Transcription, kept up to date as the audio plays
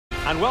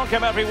And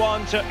welcome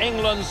everyone to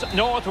England's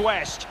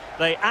Northwest.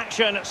 The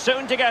action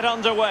soon to get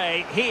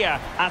underway here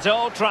at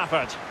Old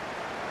Trafford.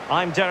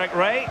 I'm Derek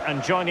Ray,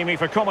 and joining me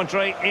for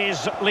commentary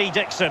is Lee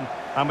Dixon.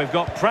 And we've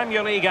got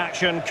Premier League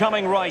action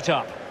coming right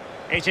up.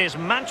 It is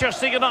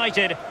Manchester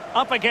United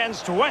up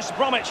against West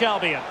Bromwich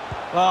Albion.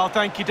 Well,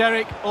 thank you,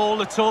 Derek. All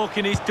the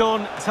talking is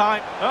done.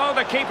 Time. Oh,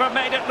 the keeper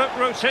made it look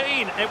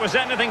routine. It was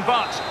anything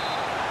but.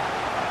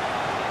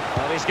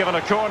 Well, he's given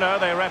a corner,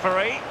 the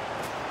referee.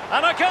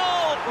 And a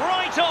goal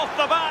right off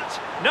the bat.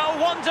 No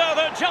wonder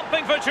they're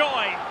jumping for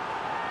joy.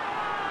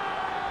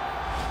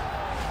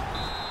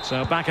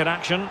 So back at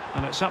action,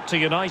 and it's up to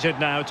United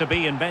now to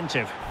be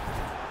inventive.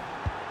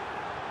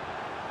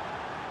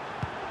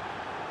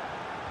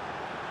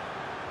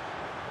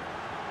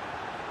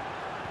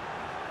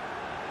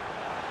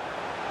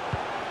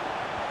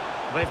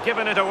 They've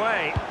given it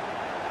away.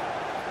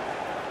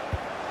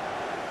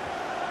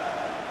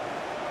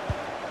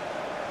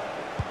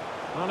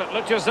 Well, it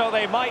looked as though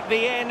they might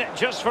be in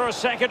just for a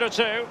second or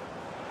two.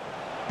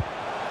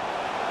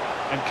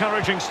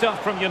 Encouraging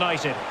stuff from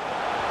United.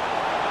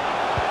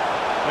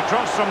 The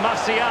cross from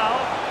Martial.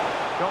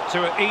 Got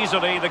to it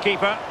easily, the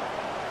keeper.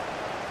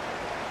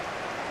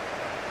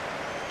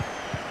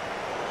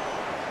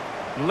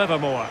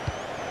 Livermore.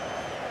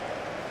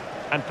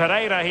 And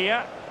Pereira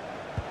here.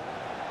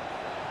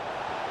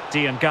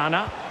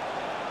 Diangana.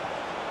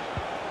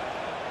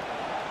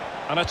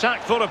 An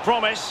attack full of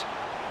promise.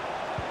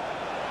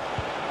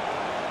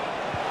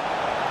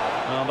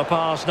 Well, the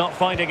pass not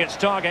finding its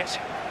target.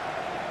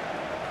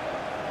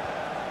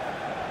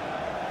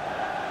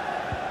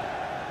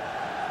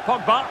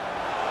 Pogba.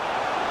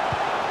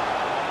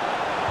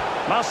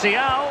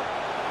 Martial.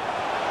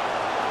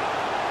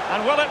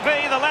 And will it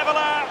be the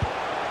leveller?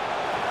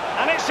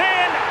 And it's in!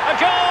 A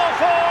goal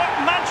for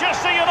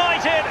Manchester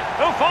United,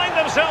 who find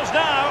themselves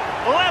now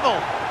level.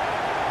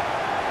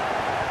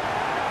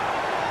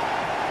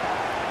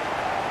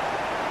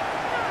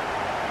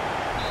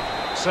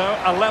 So,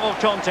 a level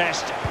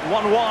contest,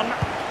 1-1.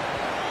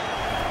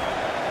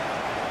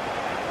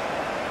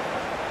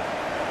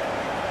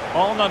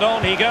 On and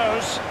on he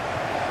goes.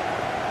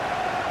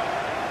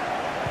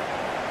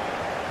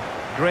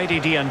 Grady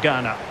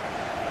Diangana.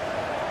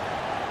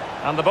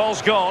 And the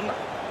ball's gone.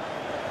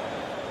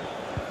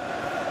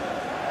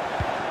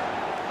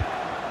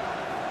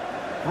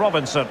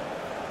 Robinson.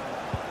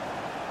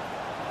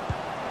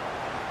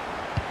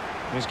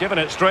 He's given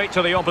it straight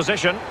to the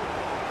opposition.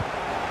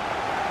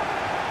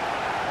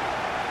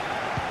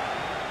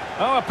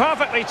 Oh, a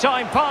perfectly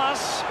timed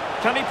pass.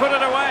 Can he put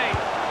it away?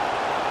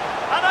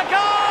 And a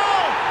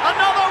goal!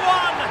 Another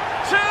one!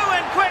 Two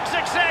in quick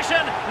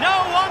succession. No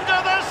wonder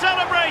they're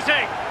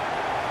celebrating.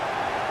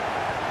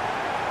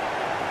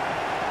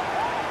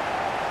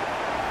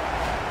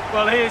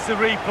 Well, here's the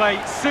replay.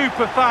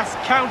 Super fast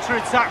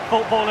counter-attack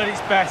football at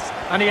its best.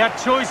 And he had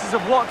choices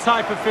of what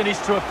type of finish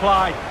to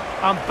apply.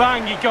 And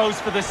bang, he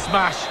goes for the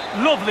smash.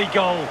 Lovely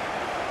goal.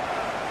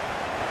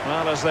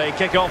 Well, as they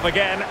kick off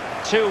again,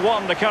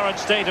 2-1 the current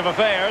state of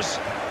affairs.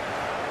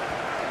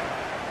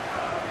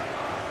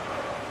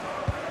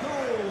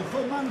 Goal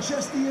for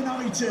Manchester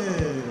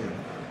United.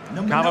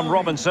 Callum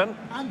Robinson.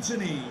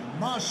 Anthony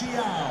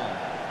Martial.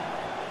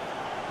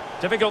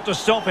 Difficult to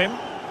stop him.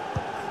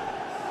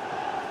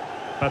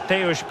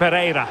 Mateusz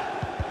Pereira.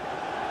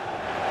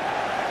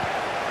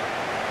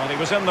 Well, he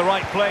was in the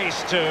right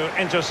place to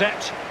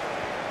intercept.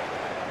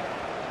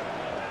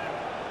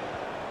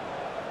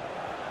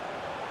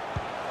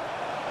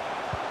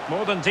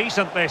 More than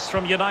decent this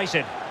from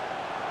United.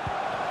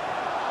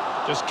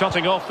 Just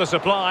cutting off the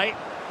supply.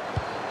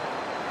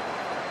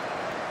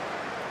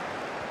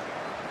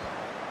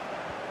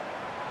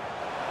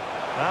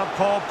 Now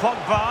Paul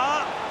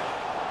Pogba.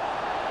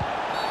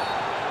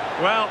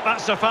 Well,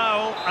 that's a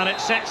foul, and it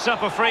sets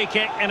up a free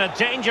kick in a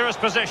dangerous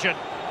position.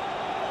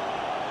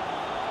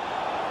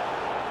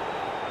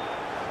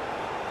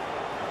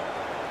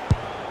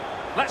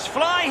 Let's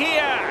fly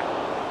here!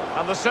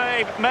 And the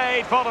save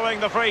made following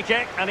the free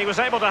kick, and he was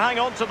able to hang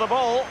on to the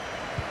ball.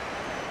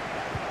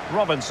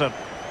 Robinson.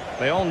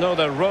 They all know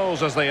their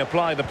roles as they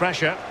apply the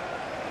pressure.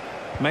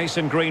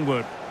 Mason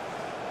Greenwood.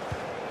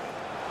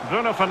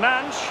 Bruno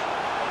Fernandes.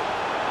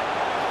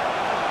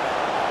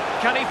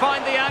 Can he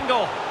find the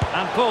angle?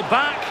 And pull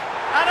back.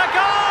 And a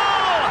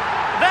goal!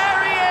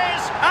 There he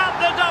is at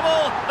the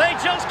double. They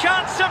just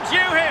can't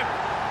subdue him.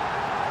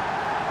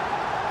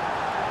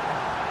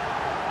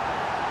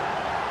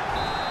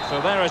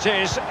 So there it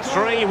is,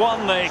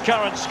 3-1 the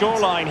current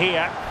scoreline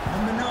here.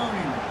 Number 9,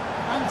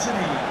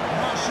 Anthony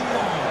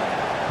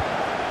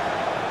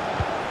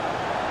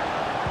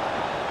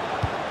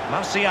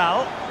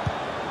Martial.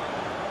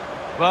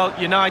 Well,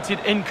 United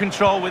in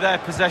control with their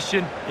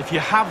possession. If you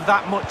have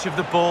that much of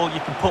the ball,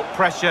 you can put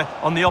pressure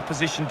on the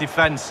opposition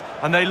defence.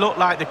 And they look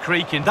like they're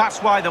creaking. That's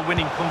why they're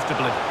winning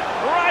comfortably.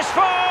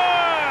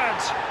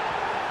 Rashford!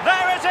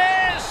 There it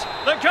is!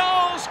 The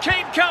goals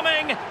keep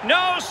coming.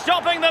 No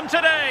stopping them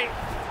today.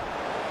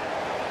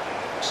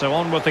 So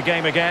on with the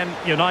game again.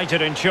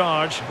 United in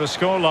charge. The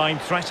scoreline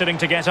threatening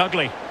to get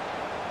ugly.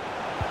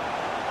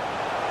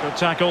 Good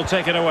tackle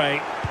taken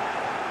away.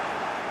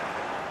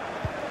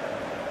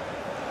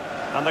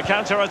 And the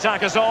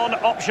counter-attack is on,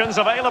 options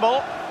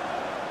available.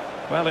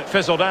 Well, it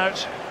fizzled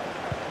out.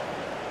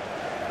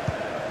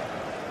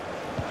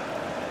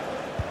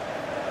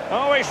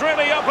 Oh, he's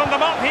really opened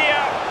them up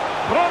here.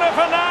 Bruno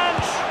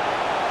Fernandes.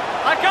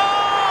 A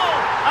goal!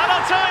 And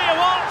I'll tell you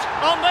what,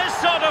 on this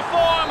sort of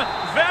form,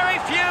 very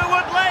few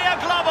would lay a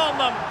glove on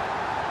them.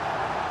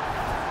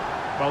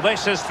 Well,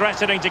 this is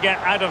threatening to get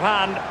out of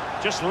hand.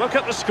 Just look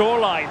at the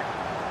scoreline.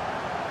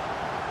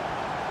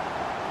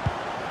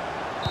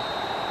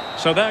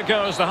 So there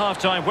goes the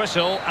half-time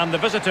whistle, and the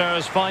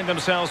visitors find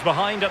themselves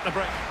behind at the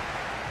break.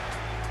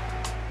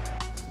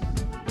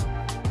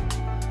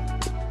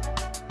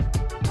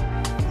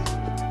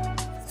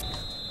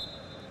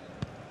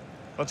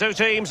 The two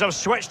teams have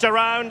switched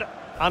around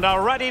and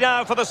are ready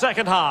now for the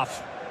second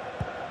half.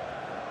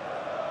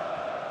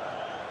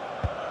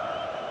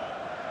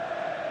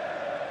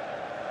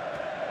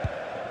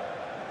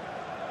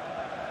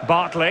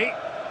 Bartley.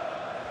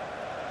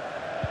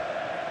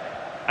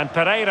 And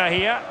Pereira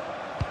here.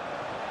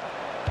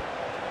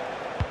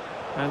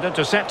 And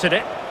intercepted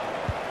it.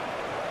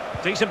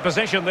 Decent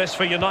position this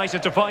for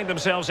United to find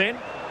themselves in.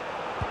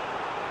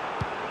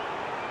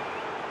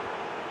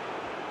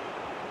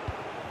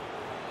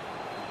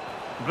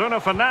 Bruno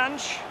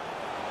Fernandes.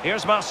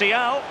 Here's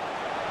Martial.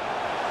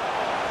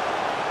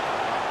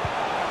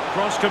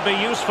 Cross could be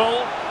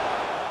useful.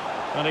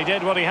 And he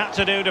did what he had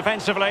to do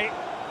defensively.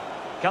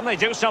 Can they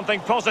do something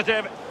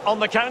positive on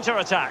the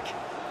counter-attack?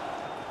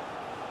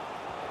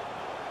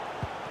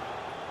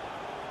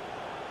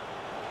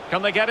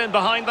 Can they get in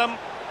behind them?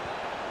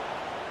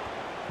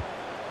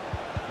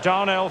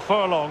 Darnell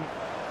Furlong.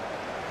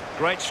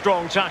 Great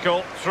strong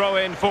tackle. Throw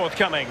in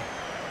forthcoming.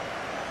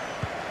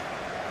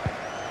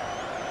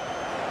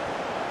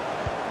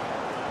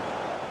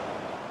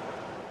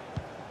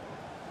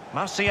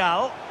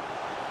 Martial.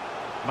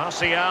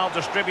 Martial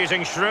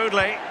distributing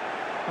shrewdly.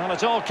 Well,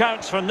 it all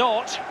counts for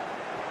naught.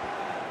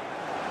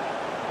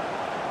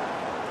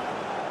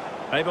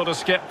 Able to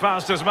skip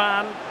past his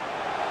man.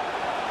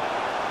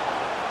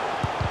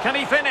 Can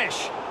he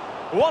finish?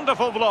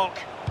 Wonderful block.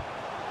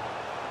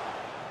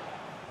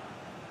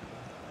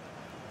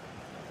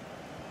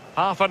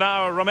 Half an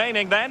hour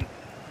remaining then.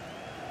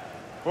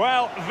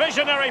 Well,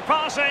 visionary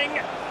passing.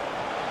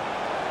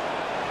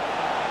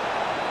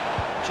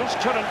 Just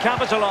couldn't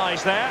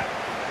capitalise there.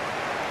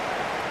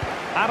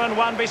 Aaron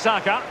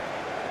Wan-Bissaka.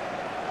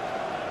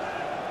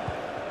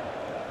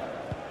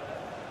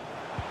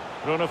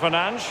 Bruno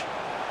Fernandes.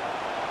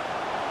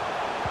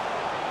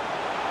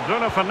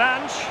 Bruno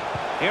Fernandes.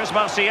 Here's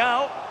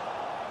Martial.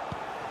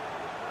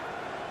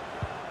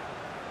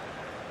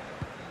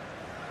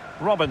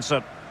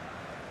 Robinson.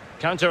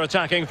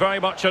 Counter-attacking, very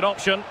much an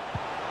option.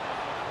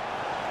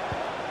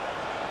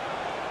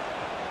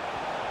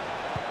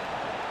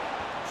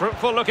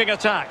 Fruitful looking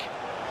attack.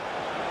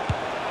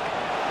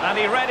 And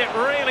he read it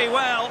really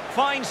well.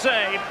 Fine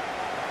save.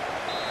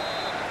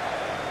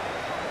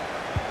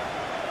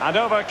 And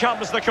over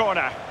comes the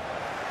corner.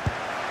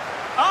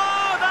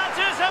 Oh, that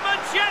is a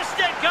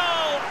majestic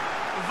goal!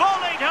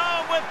 Volleyed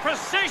home with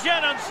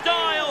precision and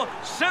style.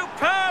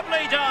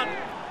 Superbly done.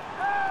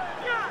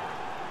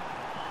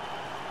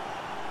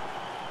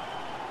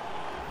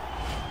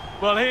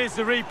 Well, here's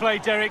the replay,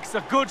 Derek. It's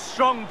a good,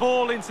 strong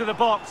ball into the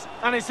box.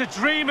 And it's a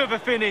dream of a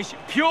finish.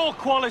 Pure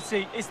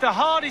quality. It's the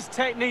hardest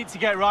technique to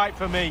get right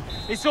for me.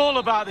 It's all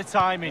about the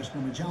timing. West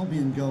Bromwich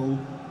Albion goal,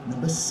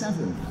 number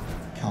 7,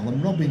 Callum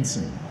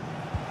Robinson.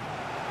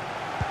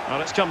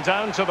 Well, it's come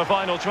down to the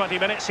final 20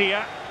 minutes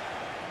here.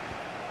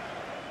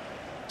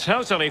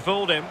 Totally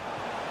fooled him.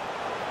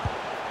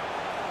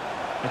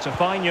 It's a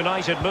fine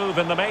United move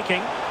in the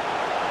making.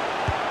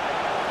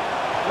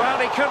 Well,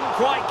 he couldn't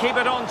quite keep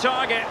it on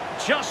target,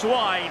 just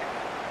wide.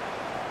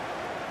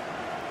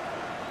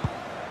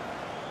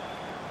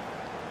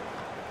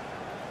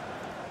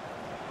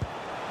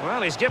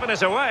 Well, he's given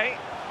us away.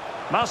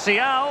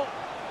 Martial,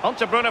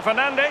 onto Bruno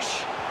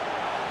Fernandes.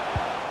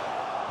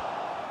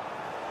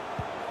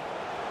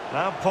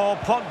 Now Paul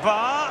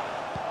Pogba.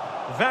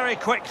 Very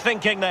quick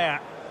thinking there.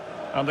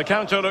 And the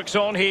counter looks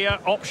on here,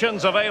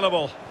 options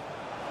available.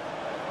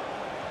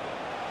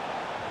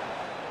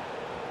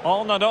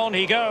 On and on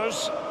he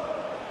goes.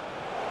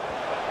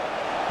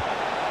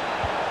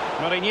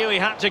 But he knew he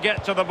had to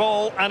get to the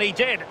ball, and he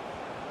did.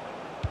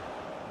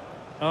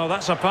 Oh,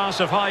 that's a pass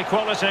of high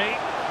quality,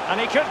 and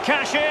he could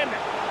cash in.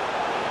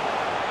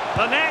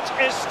 The net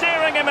is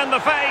staring him in the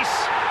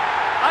face.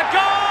 A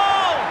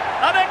goal!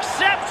 An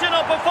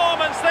exceptional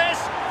performance this.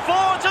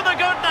 4 to the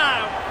good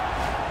now.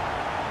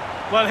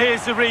 Well,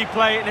 here's the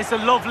replay, and it's a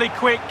lovely,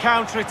 quick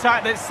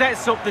counter-attack that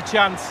sets up the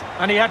chance.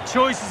 And he had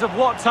choices of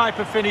what type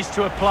of finish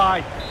to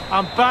apply.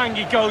 And bang,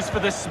 he goes for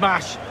the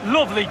smash.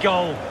 Lovely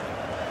goal.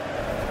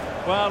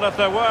 Well, if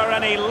there were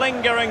any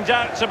lingering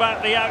doubts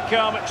about the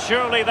outcome,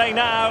 surely they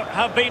now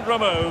have been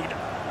removed.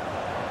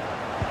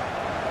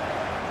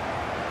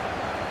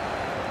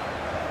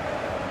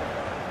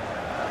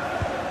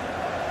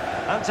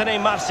 Anthony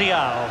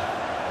Martial.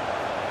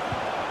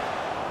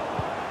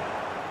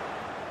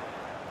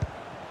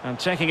 And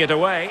taking it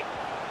away.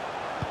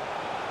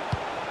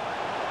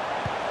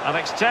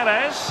 Alex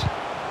Telles.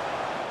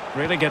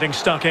 Really getting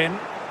stuck in.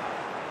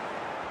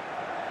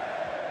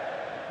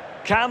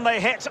 Can they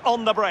hit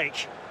on the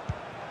break?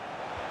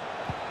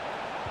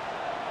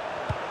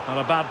 Not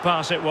a bad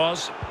pass it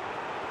was.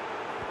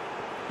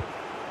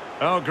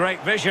 Oh,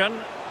 great vision.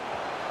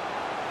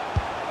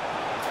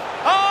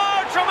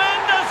 Oh,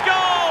 tremendous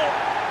goal!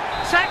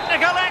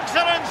 Technical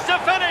excellence to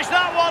finish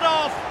that one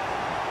off.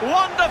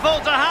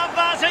 Wonderful to have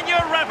that in your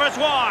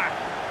repertoire.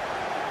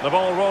 The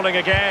ball rolling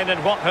again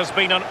in what has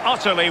been an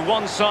utterly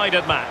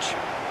one-sided match.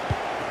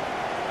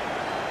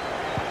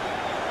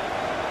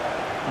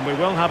 And we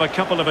will have a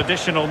couple of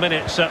additional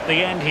minutes at the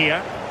end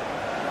here.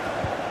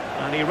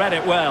 And he read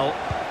it well.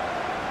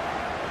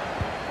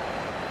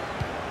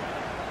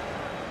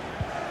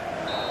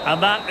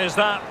 And that is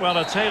that. Well,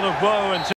 a tale of woe and